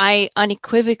I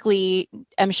unequivocally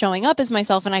am showing up as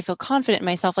myself and I feel confident in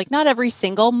myself, like not every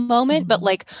single moment, but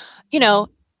like,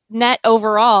 net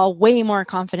overall, way more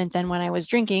confident than when I was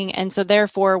drinking. And so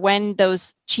therefore, when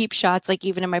those cheap shots, like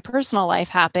even in my personal life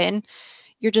happen,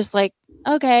 you're just like,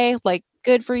 okay, like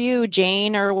good for you,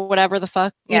 Jane, or whatever the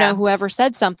fuck, whoever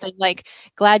said something, like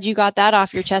glad you got that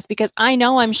off your chest because I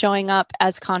know I'm showing up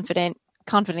as confident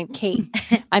Kate.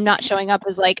 I'm not showing up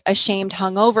as like ashamed,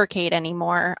 hungover Kate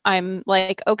anymore. I'm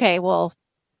like, okay, well,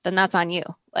 then that's on you.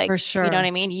 Like, for sure. You know what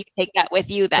I mean? You take that with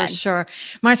you then. For sure.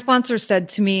 My sponsor said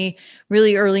to me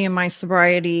really early in my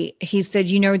sobriety, he said,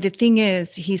 the thing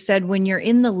is, he said, when you're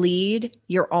in the lead,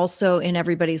 you're also in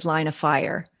everybody's line of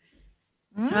fire.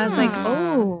 And I was like,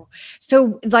 oh,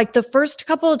 so like the first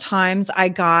couple of times I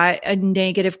got a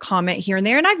negative comment here and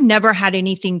there, and I've never had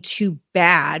anything too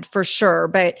bad for sure.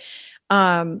 But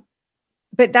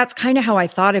that's kind of how I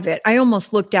thought of it. I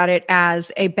almost looked at it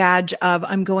as a badge of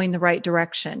I'm going the right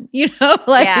direction,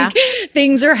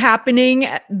 things are happening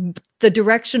the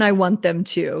direction I want them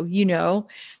to,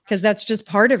 because that's just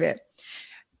part of it.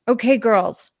 Okay,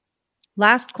 girls,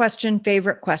 last question,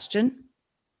 favorite question.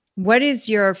 What is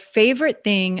your favorite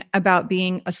thing about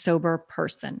being a sober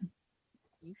person?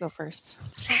 You go first.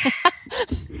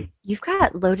 You've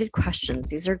got loaded questions.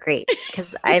 These are great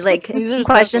because I like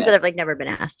questions that have like never been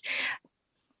asked.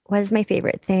 What is my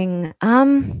favorite thing?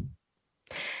 I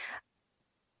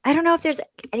don't know if there's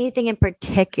anything in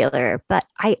particular, but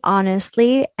I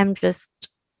honestly am just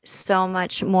so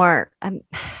much more. I'm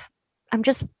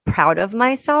just proud of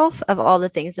myself, of all the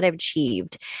things that I've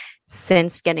achieved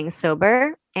since getting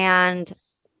sober. And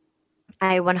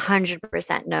I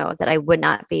 100% know that I would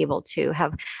not be able to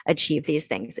have achieved these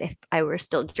things if I were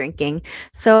still drinking.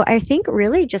 So I think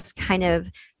really just kind of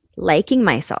liking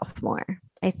myself more.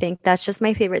 I think that's just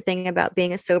my favorite thing about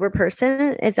being a sober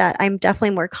person is that I'm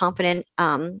definitely more confident.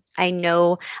 I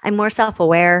know I'm more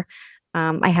self-aware.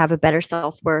 I have a better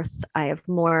self-worth. I have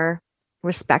more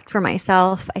respect for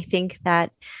myself. I think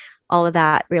that all of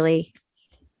that really,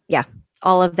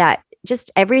 all of that,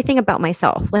 just everything about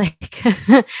myself, like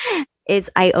is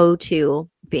I owe to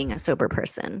being a sober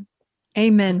person.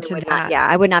 Amen to that.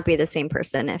 I would not be the same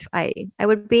person if I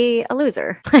would be a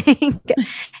loser. Like,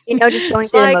 just going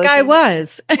through like the motions. I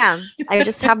was. I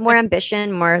just have more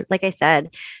ambition, more, like I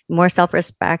said, more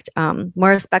self-respect, more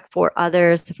respect for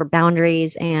others, for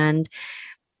boundaries, and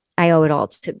I owe it all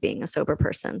to being a sober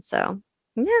person. So,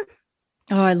 yeah.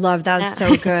 Oh, I love that. Yeah.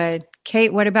 So good.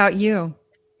 Kate, what about you?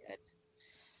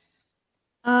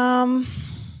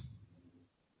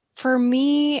 For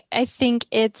me, I think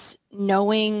it's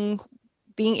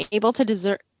being able to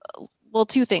deserve, well,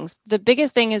 two things. The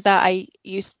biggest thing is that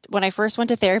when I first went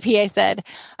to therapy, I said,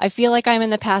 I feel like I'm in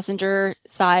the passenger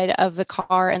side of the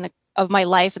car and of my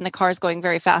life and the car's going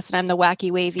very fast and I'm the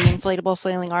wacky, wavy, inflatable,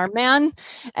 flailing arm man.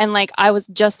 And like, I was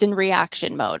just in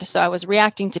reaction mode. So I was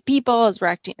reacting to people, I was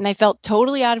reacting, and I felt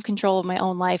totally out of control of my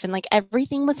own life. And like,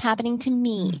 everything was happening to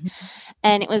me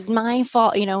and it was my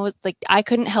fault. You know, it's like, I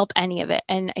couldn't help any of it.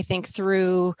 And I think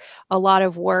through a lot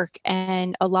of work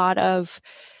and a lot of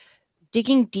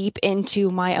digging deep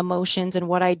into my emotions and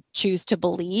what I choose to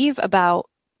believe about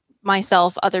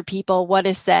myself, other people, what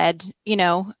is said, you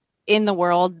know, in the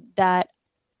world, that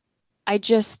I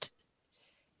just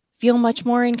feel much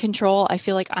more in control. I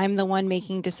feel like I'm the one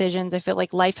making decisions. I feel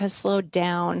like life has slowed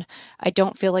down. I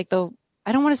don't feel like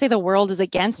I don't want to say the world is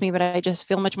against me, but I just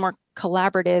feel much more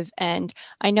collaborative. And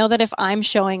I know that if I'm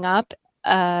showing up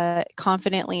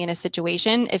confidently in a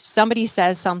situation, if somebody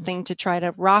says something to try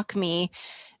to rock me,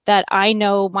 that I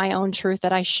know my own truth,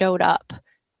 that I showed up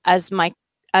as my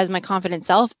confident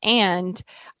self, and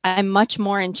I'm much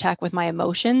more in check with my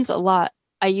emotions. A lot.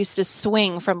 I used to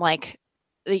swing from like,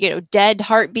 you know, dead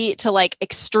heartbeat to like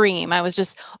extreme. I was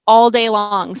just all day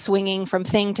long swinging from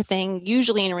thing to thing,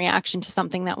 usually in reaction to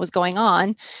something that was going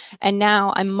on. And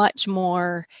now I'm much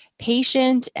more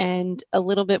patient and a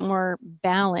little bit more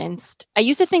balanced. I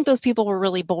used to think those people were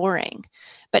really boring,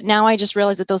 but now I just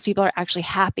realize that those people are actually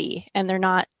happy and they're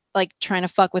not like trying to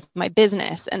fuck with my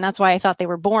business. And that's why I thought they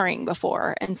were boring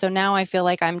before. And so now I feel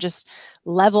like I'm just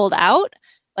leveled out,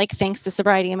 like thanks to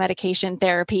sobriety and medication,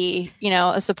 therapy, you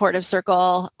know, a supportive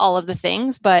circle, all of the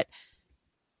things, but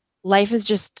life is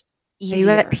just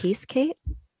easier. Are you at peace, Kate?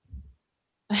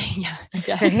 Yeah,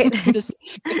 just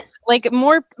like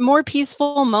more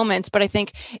peaceful moments. But I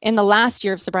think in the last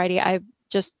year of sobriety, I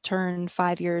just turned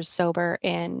 5 years sober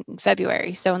in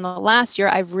February. So in the last year,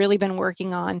 I've really been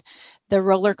working on the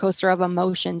roller coaster of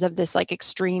emotions of this like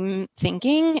extreme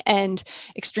thinking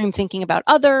about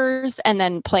others, and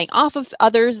then playing off of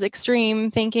others' extreme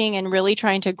thinking, and really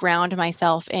trying to ground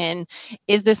myself in,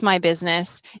 is this my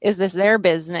business? Is this their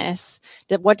business?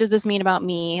 What does this mean about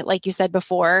me? Like you said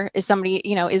before, is somebody,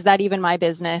 you know, is that even my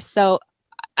business? So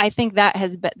I think that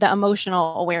has been the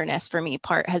emotional awareness for me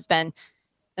part has been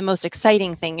the most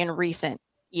exciting thing in recent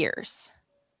years,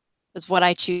 is what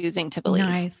I choosing to believe.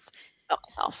 Nice. About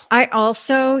myself. I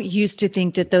also used to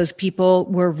think that those people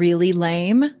were really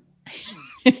lame.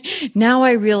 Now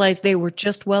I realize they were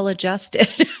just well adjusted.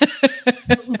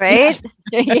 Right?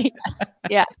 Yes.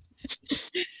 Yeah.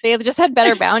 They just had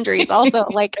better boundaries. Also,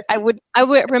 like I would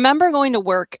remember going to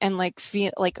work and like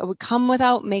feel like I would come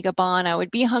without makeup on. I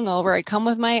would be hungover. I'd come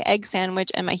with my egg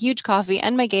sandwich and my huge coffee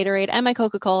and my Gatorade and my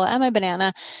Coca-Cola and my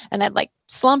banana. And I'd like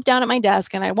slump down at my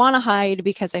desk and I want to hide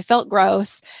because I felt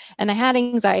gross and I had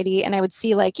anxiety. And I would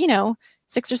see like, you know,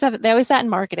 6 or 7, they always sat in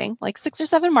marketing, like 6 or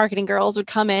 7 marketing girls would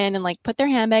come in and like put their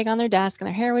handbag on their desk and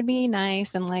their hair would be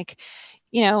nice. And like,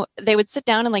 you know, they would sit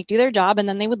down and like do their job and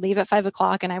then they would leave at 5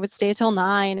 o'clock and I would stay till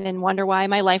 9 and wonder why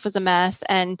my life was a mess.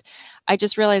 And I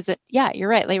just realized that, yeah, you're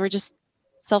right. They were just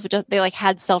they like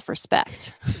had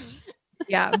self-respect.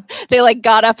 Yeah. They like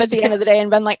got up at the end of the day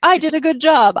and been like, I did a good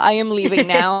job. I am leaving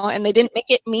now. And they didn't make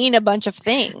it mean a bunch of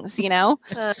things, you know?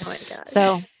 Oh my God.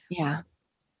 So yeah,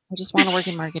 I just want to work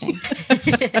in marketing.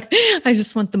 I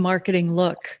just want the marketing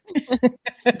look.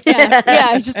 Yeah.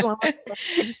 I just want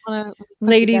to.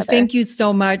 Ladies, thank you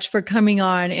so much for coming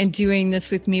on and doing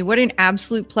this with me. What an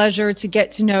absolute pleasure to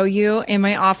get to know you. And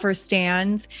my offer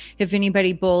stands. If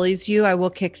anybody bullies you, I will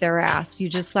kick their ass. You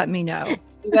just let me know.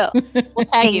 We will. We'll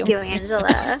tag you. Thank you,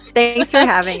 Angela. Thanks for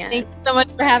having us. Thanks so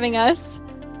much for having us.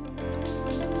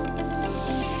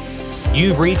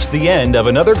 You've reached the end of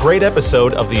another great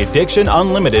episode of the Addiction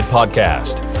Unlimited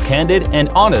podcast. Candid and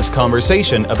honest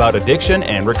conversation about addiction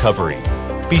and recovery.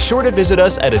 Be sure to visit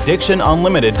us at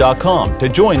addictionunlimited.com to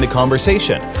join the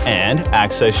conversation and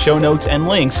access show notes and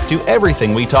links to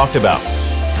everything we talked about.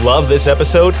 Love this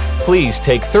episode? Please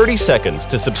take 30 seconds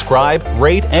to subscribe,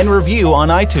 rate, and review on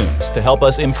iTunes to help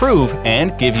us improve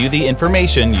and give you the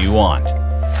information you want.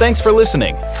 Thanks for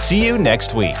listening. See you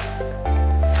next week.